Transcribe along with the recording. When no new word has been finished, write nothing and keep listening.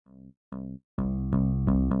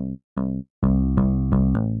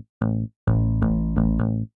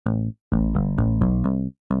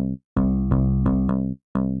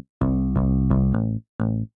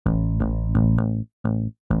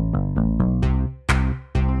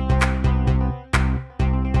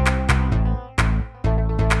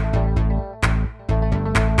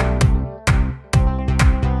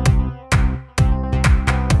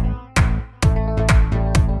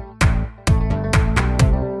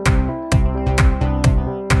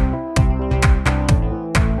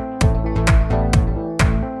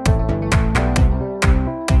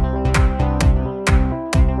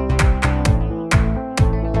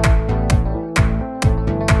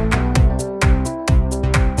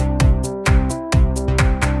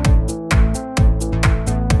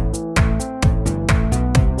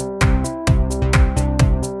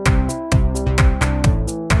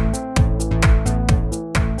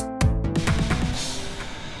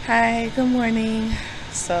Hi, good morning.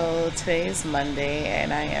 So today is Monday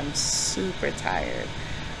and I am super tired.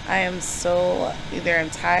 I am so either I'm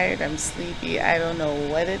tired, I'm sleepy, I don't know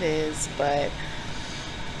what it is, but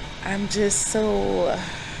I'm just so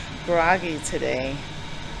groggy today.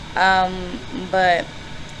 But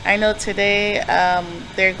I know today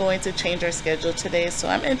they're going to change our schedule today, so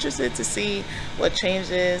I'm interested to see what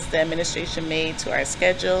changes the administration made to our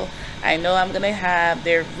schedule. I know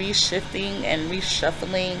they're reshifting and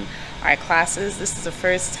reshuffling our classes. This is the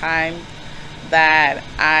first time that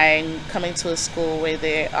I'm coming to a school where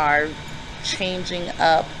they are changing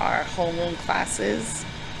up our homeroom classes.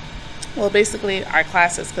 Well, basically our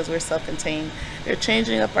classes, because we're self-contained. They're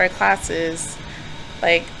changing up our classes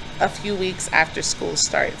like a few weeks after school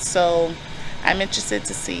starts. So I'm interested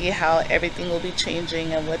to see how everything will be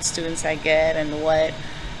changing and what students I get and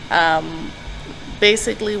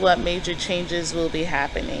basically what major changes will be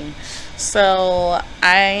happening. So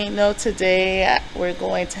I know today we're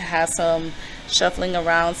going to have some shuffling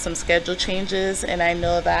around, some schedule changes, and I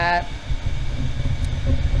know that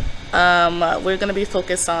we're going to be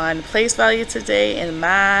focused on place value today in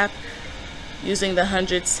math, using the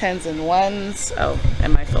hundreds, tens, and ones. Oh,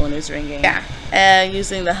 and my phone is ringing. Yeah,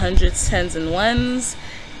 using the hundreds, tens, and ones,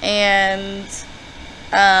 and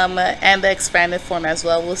the expanded form as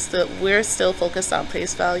well. We're still focused on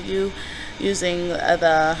place value, using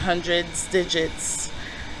the hundreds, digits,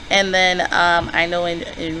 and then I know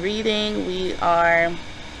in reading we are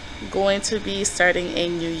going to be starting a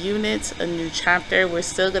new unit, a new chapter. We're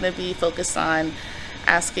still going to be focused on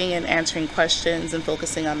asking and answering questions and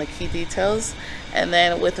focusing on the key details. And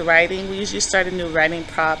then with writing, we usually start a new writing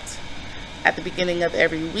prompt at the beginning of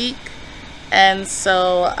every week. And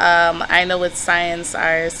so I know with science,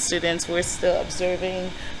 our students, we're still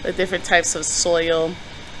observing the different types of soil.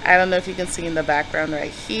 I don't know if you can see in the background right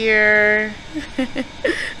here,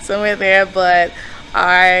 somewhere there, but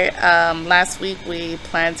last week we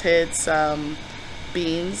planted some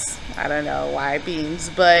beans. I don't know why beans,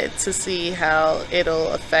 but to see how it'll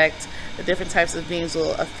affect the different types of beans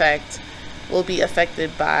will be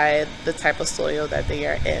affected by the type of soil that they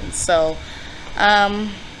are in. So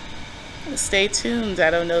stay tuned. I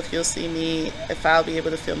don't know if I'll be able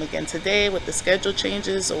to film again today with the schedule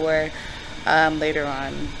changes or later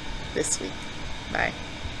on this week. Bye.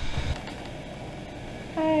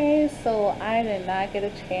 Hi, so I did not get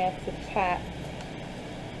a chance to chat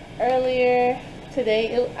earlier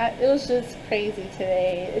today. It was just crazy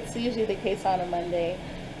today. It's usually the case on a Monday,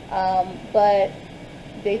 but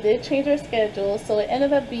they did change our schedule, so it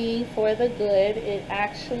ended up being for the good. I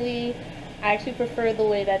actually prefer the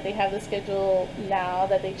way that they have the schedule now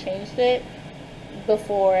that they changed it.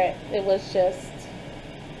 Before, it was just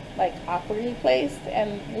like awkwardly placed,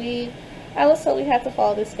 and I was told we had to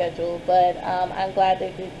follow the schedule, but I'm glad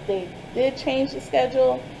they did change the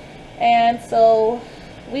schedule, and so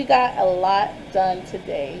we got a lot done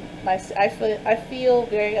today. I feel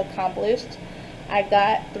very accomplished. I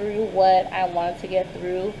got through what I wanted to get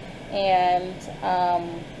through, and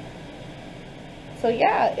so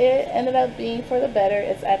yeah, it ended up being for the better.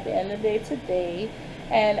 It's at the end of the day today,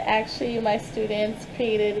 and actually my students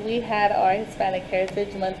we had our Hispanic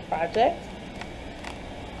Heritage Month project,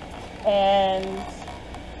 and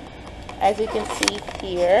as you can see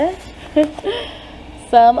here,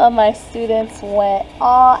 some of my students went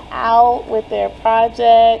all out with their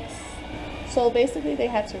projects. So basically they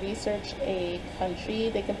had to research a country.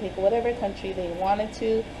 They can pick whatever country they wanted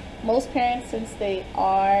to. Most parents, since they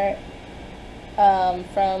are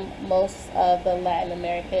from most of the Latin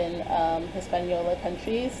American Hispaniola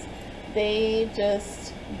countries, they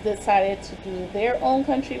just decided to do their own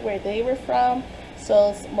country where they were from.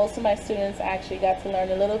 So most of my students actually got to learn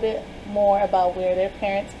a little bit more about where their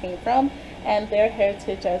parents came from and their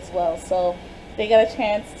heritage as well. So they got a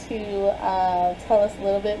chance to tell us a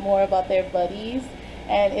little bit more about their buddies,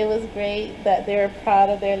 and it was great that they were proud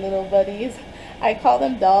of their little buddies. I call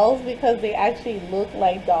them dolls because they actually look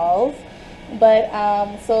like dolls. But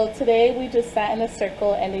so today we just sat in a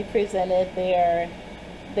circle and they presented their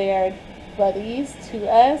buddies to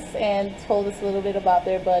us and told us a little bit about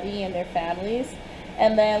their buddy and their families.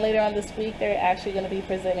 And then later on this week, they're actually going to be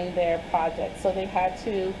presenting their project. So they had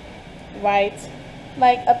to write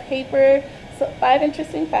like a paper, so 5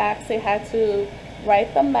 interesting facts. They had to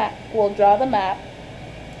write the map, well, draw the map,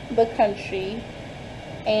 the country,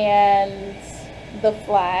 and the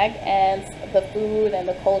flag, and the food and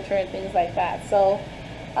the culture and things like that. So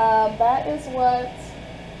that is what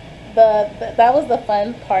that was the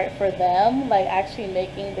fun part for them, like actually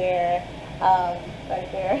making their right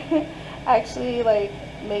there actually like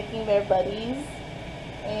making their buddies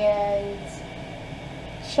and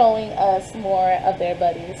showing us more of their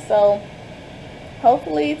buddies. So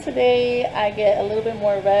hopefully today I get a little bit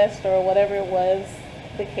more rest, or whatever it was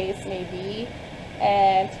the case may be,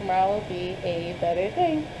 and tomorrow will be a better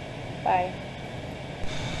day. Bye.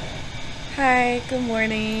 Hi, good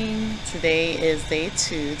morning. Today is day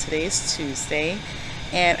 2. Today is Tuesday,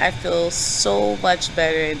 and I feel so much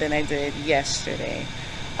better than I did yesterday.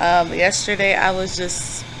 Yesterday I was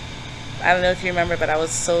just, I don't know if you remember, but I was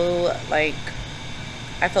so like,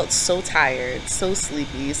 I felt so tired, so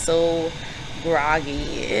sleepy, so groggy.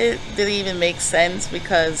 It didn't even make sense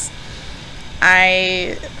because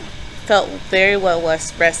I felt very well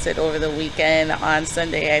rested over the weekend. On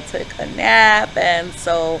Sunday I took a nap, and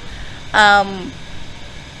so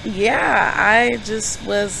yeah, I just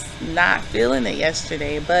was not feeling it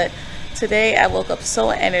yesterday. But today I woke up so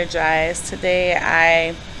energized. Today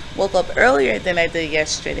I woke up earlier than I did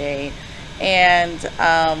yesterday, and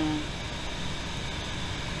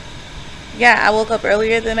yeah, I woke up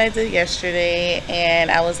earlier than I did yesterday,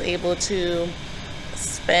 and I was able to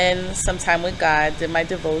spend some time with God, did my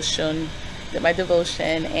devotion,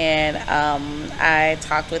 and I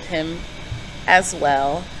talked with him as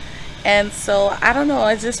well. And so I don't know,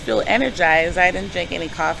 I just feel energized. I didn't drink any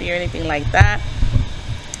coffee or anything like that,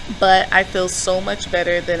 but I feel so much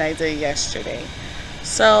better than I did yesterday.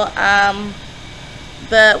 So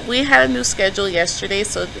we had a new schedule yesterday,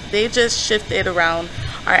 so they just shifted around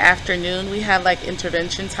our afternoon. We had like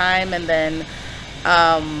intervention time, and then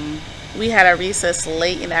we had a recess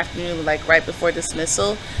late in the afternoon, like right before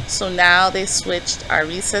dismissal. So now they switched our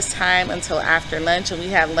recess time until after lunch, and we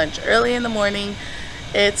have lunch early in the morning.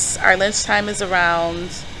 Our lunchtime is at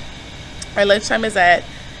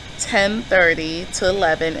 10:30 to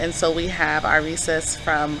 11, and so we have our recess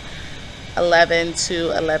from 11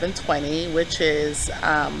 to 11:20, which is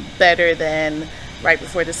better than right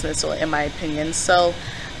before dismissal, in my opinion. So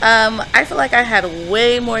I feel like I had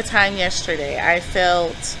way more time yesterday. I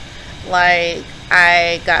felt like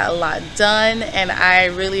I got a lot done, and I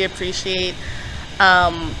really appreciate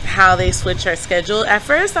how they switch our schedule. At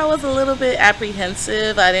first I was a little bit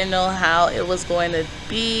apprehensive. I didn't know how it was going to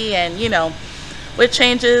be, and you know, with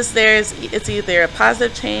changes it's either a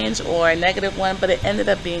positive change or a negative one, but it ended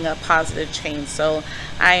up being a positive change, so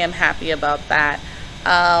I am happy about that.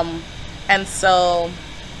 And so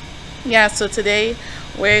yeah, so today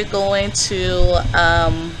we're going to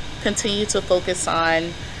continue to focus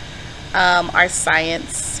on our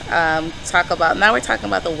science. Now we're talking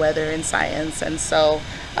about the weather and science, and so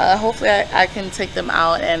hopefully I can take them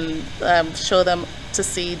out and show them to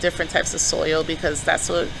see different types of soil, because that's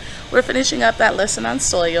what we're finishing up, that lesson on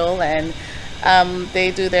soil. And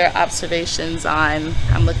they do their observations on,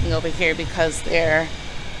 I'm looking over here because their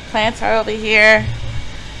plants are over here.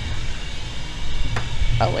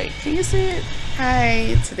 Oh wait, can you see it?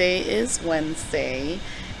 Hi, today is Wednesday,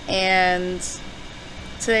 and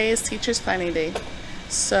today is Teachers Planning Day.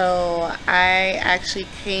 So I actually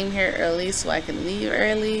came here early so I can leave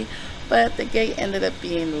early, but the gate ended up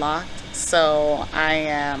being locked, so I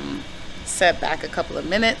am set back a couple of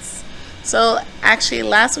minutes. So actually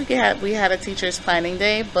last week we had a Teachers Planning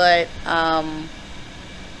Day, but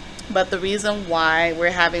the reason why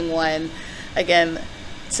we're having one again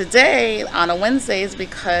today on a Wednesday is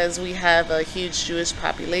because we have a huge Jewish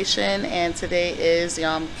population, and today is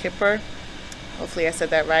Yom Kippur. Hopefully I said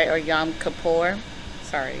that right, or Yom Kippur.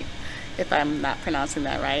 Sorry if I'm not pronouncing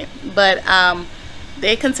that right. But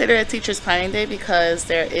they consider it Teachers Planning Day because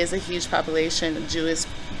there is a huge population,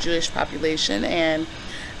 Jewish population, and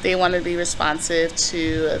they want to be responsive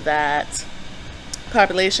to that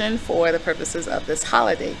population for the purposes of this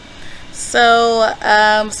holiday.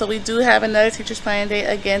 So we do have another Teachers Planning Day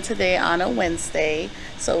again today on a Wednesday.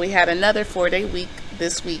 So we had another 4-day week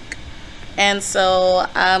this week. And so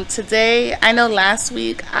today, I know last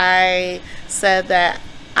week I said that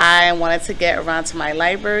I wanted to get around to my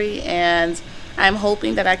library, and I'm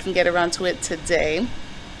hoping that I can get around to it today.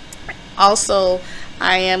 Also,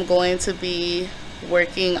 I am going to be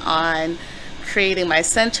working on creating my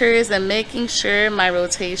centers and making sure my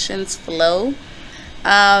rotations flow.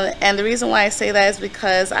 And the reason why I say that is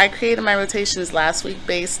because I created my rotations last week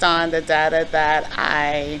based on the data that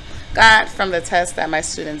I got from the test that my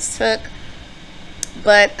students took.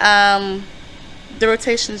 But the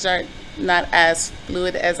rotations are not as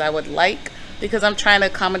fluid as I would like, because I'm trying to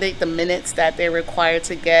accommodate the minutes that they're required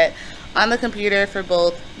to get on the computer for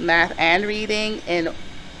both math and reading in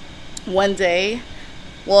one day.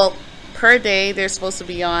 Well, per day they're supposed to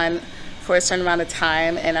be on for a certain amount of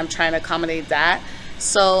time, and I'm trying to accommodate that.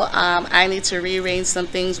 So I need to rearrange some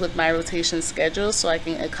things with my rotation schedule so I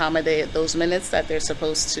can accommodate those minutes that they're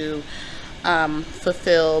supposed to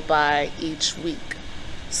fulfill by each week.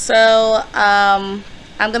 So I'm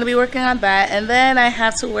going to be working on that, and then I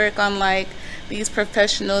have to work on like these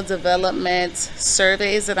professional development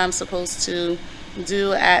surveys that I'm supposed to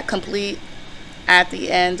do complete at the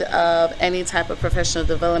end of any type of professional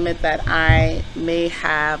development that I may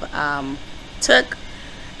have took.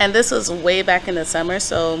 And this was way back in the summer,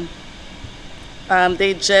 so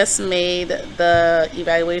they just made the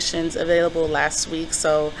evaluations available last week,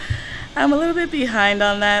 so I'm a little bit behind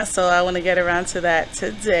on that. So I want to get around to that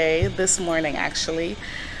today, this morning actually.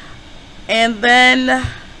 And then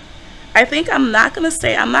I think I'm not gonna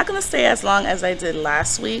stay as long as I did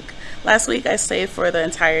last week. Last week I stayed for the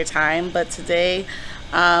entire time, but today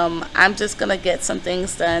I'm just gonna get some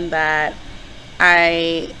things done that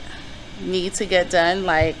I need to get done.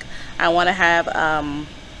 Like I want to have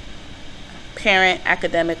parent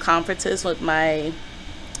academic conferences with my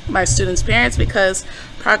students' parents, because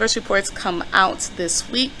progress reports come out this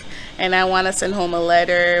week, and I want to send home a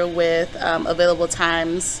letter with available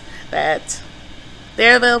times that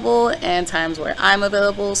they're available and times where I'm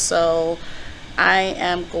available. So I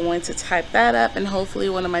am going to type that up, and hopefully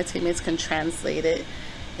one of my teammates can translate it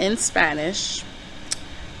in Spanish.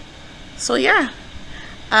 So yeah,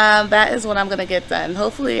 that is what I'm gonna get done.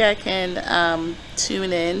 Hopefully I can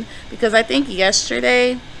tune in, because I think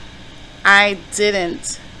yesterday I did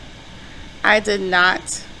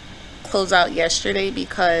not close out yesterday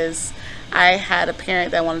because I had a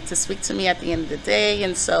parent that wanted to speak to me at the end of the day,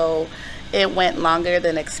 and so it went longer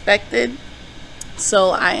than expected.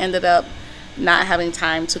 So I ended up not having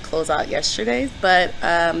time to close out yesterday, but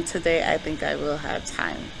today I think I will have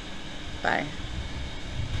time. Bye.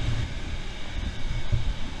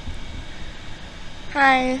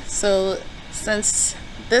 Hi, so since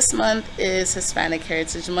this month is Hispanic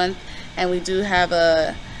Heritage Month, and we do have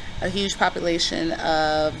a huge population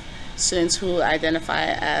of students who identify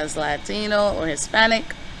as Latino or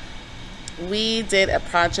Hispanic, we did a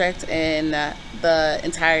project in the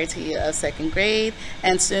entirety of second grade,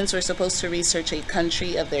 and students were supposed to research a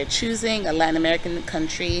country of their choosing, a Latin American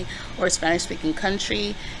country or Spanish speaking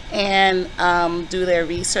country, and do their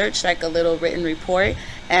research, like a little written report.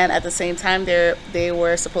 And at the same time they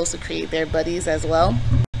were supposed to create their buddies as well.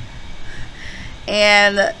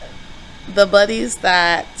 And the buddies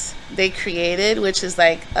that they created, which is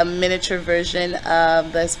like a miniature version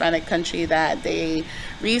of the Hispanic country that they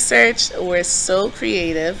researched, were so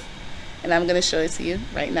creative, and I'm gonna show it to you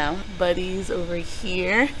right now. Buddies over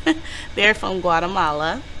here, they're from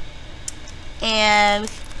Guatemala, and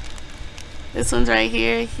this one's right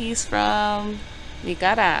here, he's from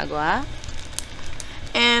Nicaragua.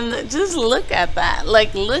 And just look at that,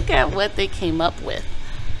 like look at what they came up with.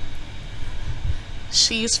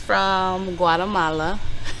 She's from Guatemala.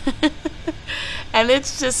 And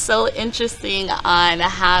it's just so interesting on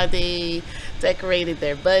how they decorated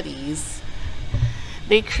their buddies.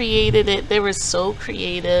 They created it, they were so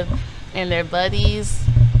creative in their buddies.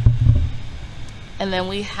 And then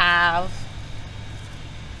we have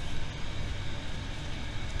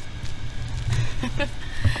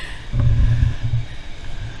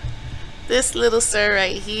this little sir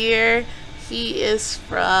right here. He is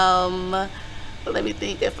from, let me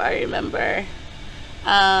think if I remember,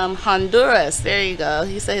 Honduras. There you go.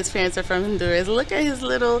 He said his parents are from Honduras. Look at his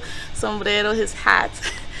little sombrero, his hat.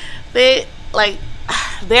 They like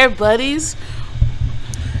their buddies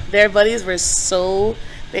were so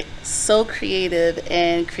creative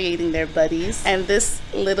in creating their buddies. And this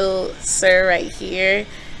little sir right here,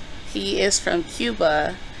 he is from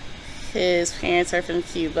Cuba. His parents are from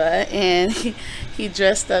Cuba, and he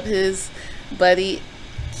dressed up his buddy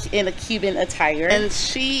in a Cuban attire. And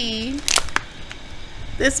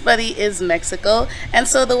this buddy is Mexico. And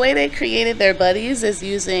so the way they created their buddies is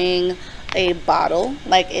using a bottle,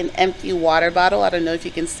 like an empty water bottle. I don't know if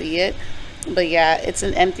you can see it, but yeah, it's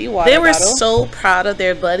an empty water bottle. They were so proud of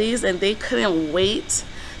their buddies, and they couldn't wait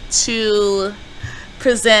to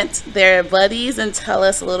present their buddies and tell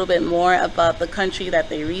us a little bit more about the country that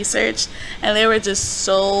they researched. And they were just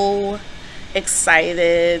so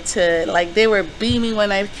excited to, like, they were beaming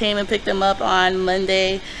when I came and picked them up on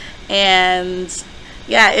Monday. And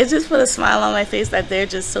yeah, it just put a smile on my face that they're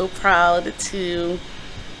just so proud to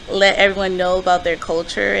let everyone know about their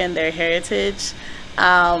culture and their heritage.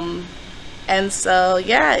 And so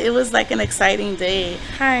yeah, it was like an exciting day.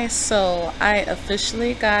 Hi, so I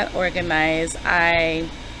officially got organized. I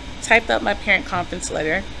typed up my parent conference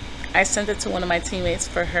letter. I sent it to one of my teammates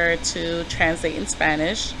for her to translate in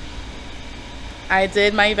Spanish. I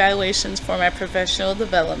did my evaluations for my professional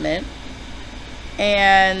development,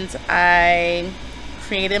 and I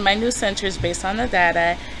created my new centers based on the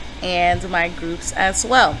data and my groups as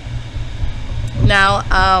well. Now,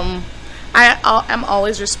 I'm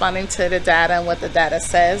always responding to the data and what the data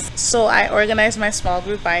says. So I organized my small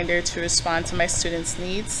group binder to respond to my students'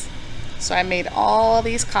 needs. So I made all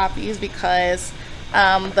these copies because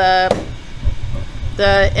the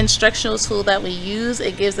instructional tool that we use,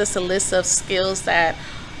 it gives us a list of skills that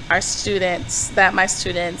my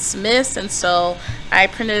students missed, and so I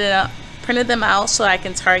printed them out so I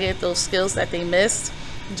can target those skills that they missed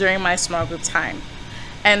during my small group time.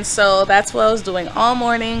 And so that's what I was doing all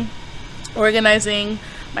morning, organizing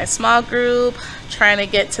my small group, trying to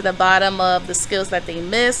get to the bottom of the skills that they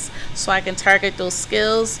missed so I can target those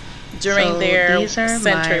skills during their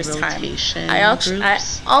centers time. I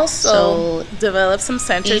also developed some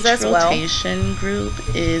centers as well. Each rotation group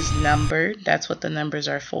is numbered. That's what the numbers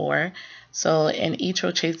are for. So in each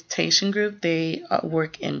rotation group, they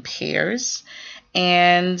work in pairs,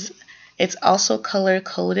 and it's also color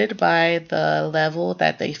coded by the level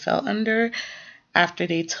that they fell under after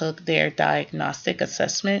they took their diagnostic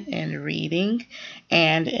assessment in reading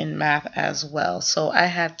and in math as well. So I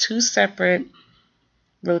have two separate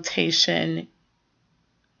rotation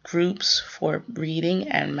groups for reading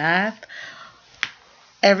and math.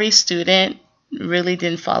 Every student really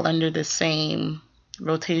didn't fall under the same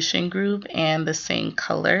rotation group and the same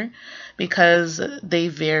color because they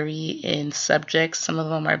vary in subjects. Some of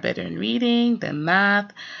them are better in reading than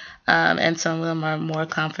math, and some of them are more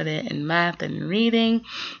confident in math than reading.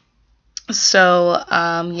 So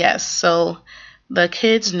yes, so the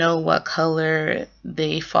kids know what color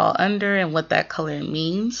they fall under and what that color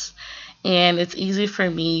means, and it's easy for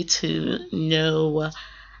me to know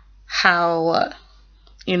how,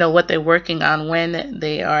 what they're working on when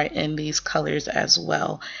they are in these colors as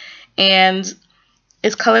well. And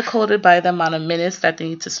it's color coded by the amount of minutes that they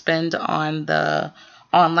need to spend on the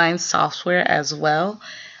online software as well.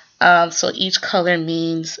 So each color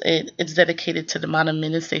means it's dedicated to the amount of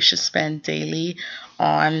minutes they should spend daily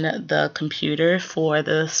on the computer for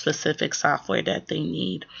the specific software that they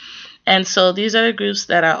need. And so these are the groups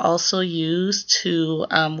that I also use to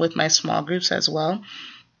with my small groups as well,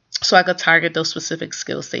 so I could target those specific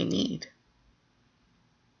skills they need.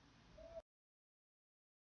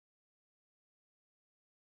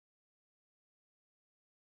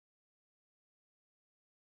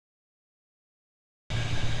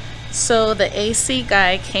 So the AC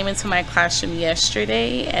guy came into my classroom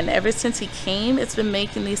yesterday, and ever since he came, it's been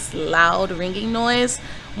making this loud ringing noise,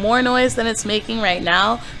 more noise than it's making right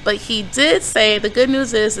now. But he did say the good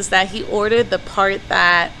news is that he ordered the part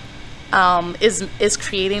that is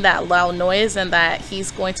creating that loud noise, and that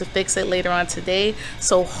he's going to fix it later on today.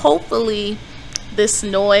 So hopefully this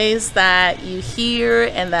noise that you hear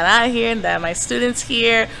and that I hear and that my students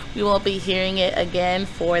hear, we won't be hearing it again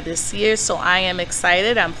for this year. So I am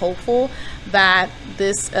excited. I'm hopeful that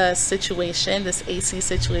this situation, this AC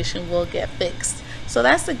situation, will get fixed. So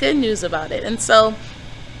that's the good news about it. And so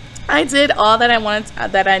I did all that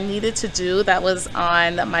I needed to do that was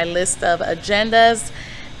on my list of agendas.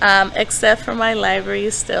 Except for my library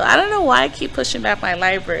still. I don't know why I keep pushing back my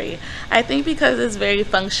library. I think because it's very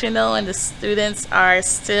functional and the students are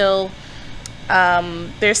still,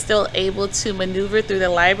 they're still able to maneuver through the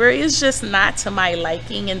library. It's just not to my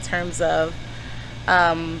liking in terms of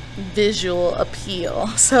visual appeal.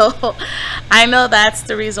 So I know that's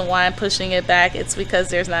the reason why I'm pushing it back. It's because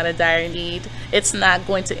there's not a dire need. It's not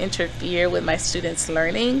going to interfere with my students'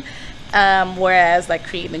 learning. Whereas like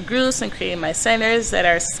creating groups and creating my centers that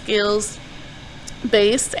are skills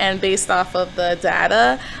based and based off of the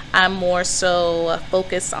data, I'm more so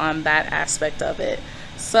focused on that aspect of it.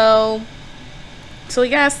 So So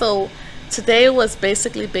yeah, so today was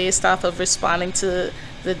basically based off of responding to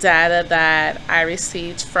the data that I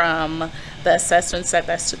received from the assessments that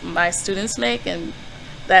my students make and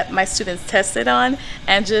that my students tested on,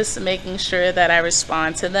 and just making sure that I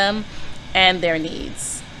respond to them and their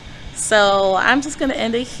needs. So I'm just going to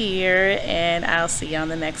end it here, and I'll see you on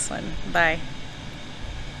the next one. Bye.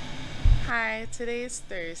 Hi, today is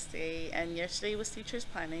Thursday, and yesterday was Teachers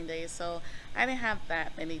Planning Day, so I didn't have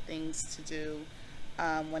that many things to do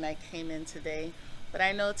when I came in today. But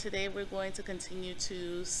I know today we're going to continue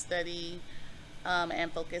to study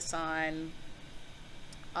and focus on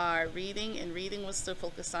our reading, and reading was to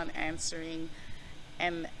focus on answering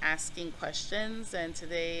and asking questions. And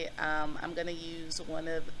today I'm going to use one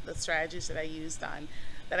of the strategies that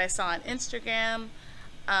I saw on Instagram.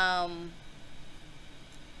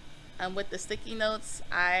 With the sticky notes,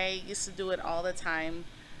 I used to do it all the time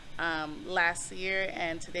last year,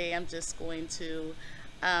 and today I'm just going to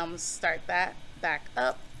start that back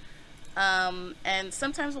up. And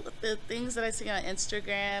sometimes the things that I see on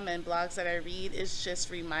Instagram and blogs that I read is just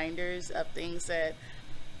reminders of things that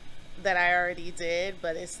I already did,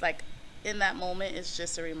 but it's like in that moment it's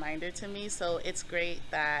just a reminder to me. So it's great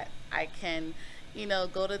that I can,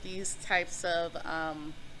 go to these types of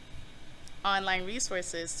online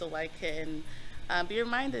resources so I can be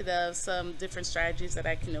reminded of some different strategies that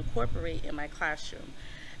I can incorporate in my classroom.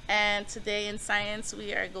 And today in science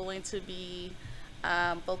we are going to be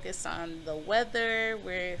focused on the weather,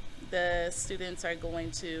 where the students are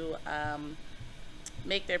going to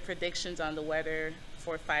make their predictions on the weather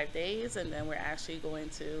for 5 days, and then we're actually going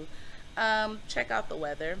to check out the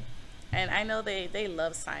weather. And I know they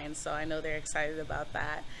love science, so I know they're excited about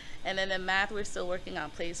that. And then in math, we're still working on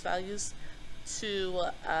place values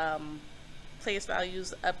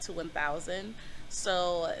up to 1,000.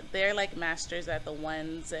 So they're like masters at the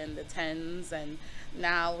ones and the tens, and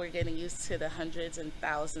now we're getting used to the hundreds and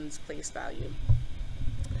thousands place value.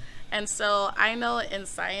 And so I know in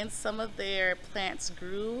science some of their plants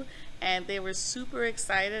grew, and they were super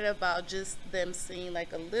excited about just them seeing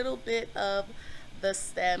like a little bit of the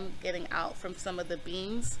stem getting out from some of the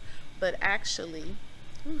beans. But actually,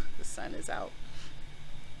 the sun is out.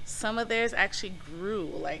 Some of theirs actually grew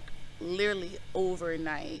like literally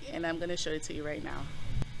overnight, and I'm going to show it to you right now.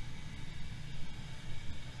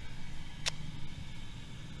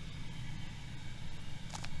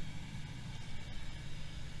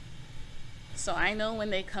 So I know when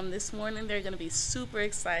they come this morning, they're going to be super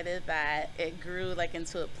excited that it grew like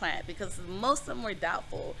into a plant, because most of them were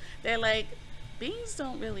doubtful. They're like, beans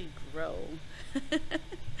don't really grow.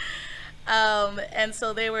 And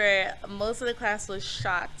so most of the class was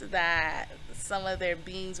shocked that some of their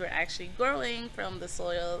beans were actually growing from the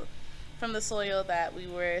soil that we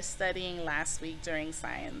were studying last week during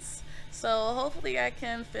science. So hopefully I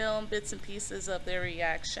can film bits and pieces of their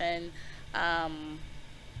reaction.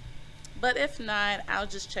 But if not, I'll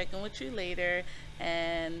just check in with you later,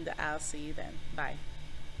 and I'll see you then. Bye.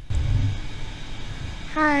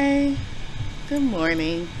 Hi. Good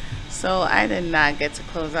morning. So I did not get to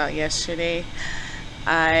close out yesterday.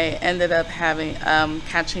 I ended up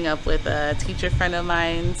catching up with a teacher friend of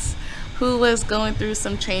mine's who was going through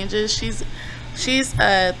some changes. She's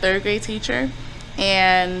a third grade teacher,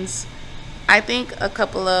 and I think a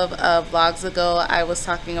couple of vlogs ago I was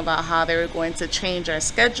talking about how they were going to change our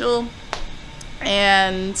schedule,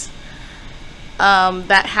 and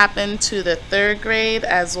that happened to the third grade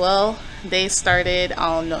as well. They started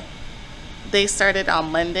on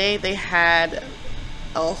Monday. They had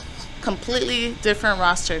a completely different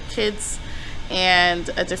roster of kids and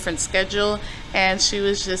a different schedule, and she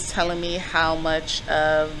was just telling me how much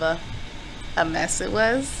of a mess it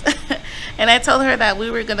was. And I told her that we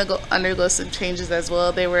were gonna undergo some changes as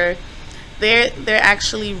well. They're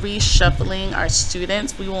actually reshuffling our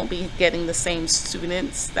students. We won't be getting the same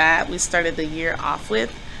students that we started the year off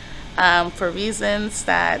with, for reasons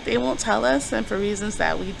that they won't tell us and for reasons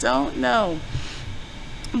that we don't know.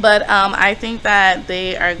 But I think that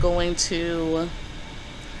they are going to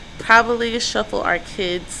probably shuffle our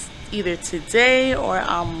kids either today or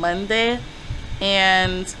on Monday.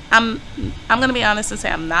 And I'm gonna be honest and say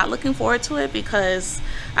I'm not looking forward to it, because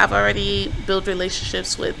I've already built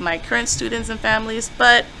relationships with my current students and families.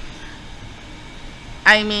 But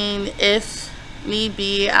I mean, if need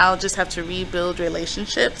be, I'll just have to rebuild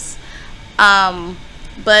relationships.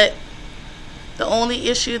 But the only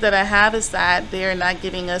issue that I have is that they're not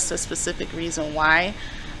giving us a specific reason why.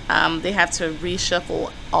 They have to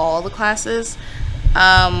reshuffle all the classes.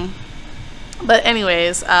 But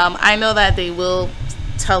anyways, I know that they will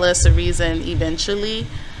tell us a reason eventually.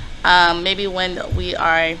 Maybe when we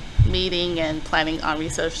are meeting and planning on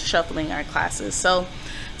reshuffling our classes. So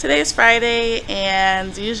today is Friday,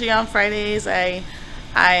 and usually on Fridays I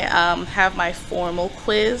have my formal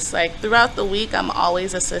quiz. Like throughout the week, I'm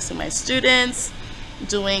always assisting my students,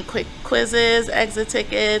 doing quick quizzes, exit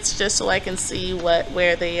tickets, just so I can see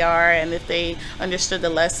where they are and if they understood the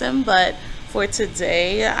lesson. But for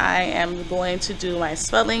today, I am going to do my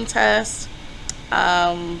spelling test,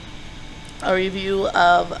 a review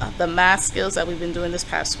of the math skills that we've been doing this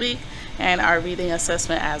past week, and our reading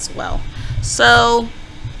assessment as well. So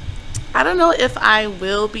I don't know if I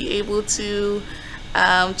will be able to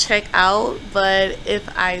check out, but if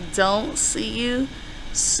I don't see you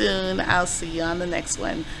soon, I'll see you on the next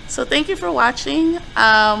one. So thank you for watching.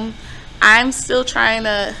 I'm still trying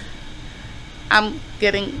to, I'm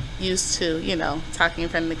getting used to, you know, talking in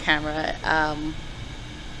front of the camera.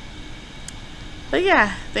 But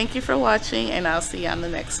yeah, thank you for watching, and I'll see you on the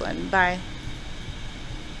next one. Bye.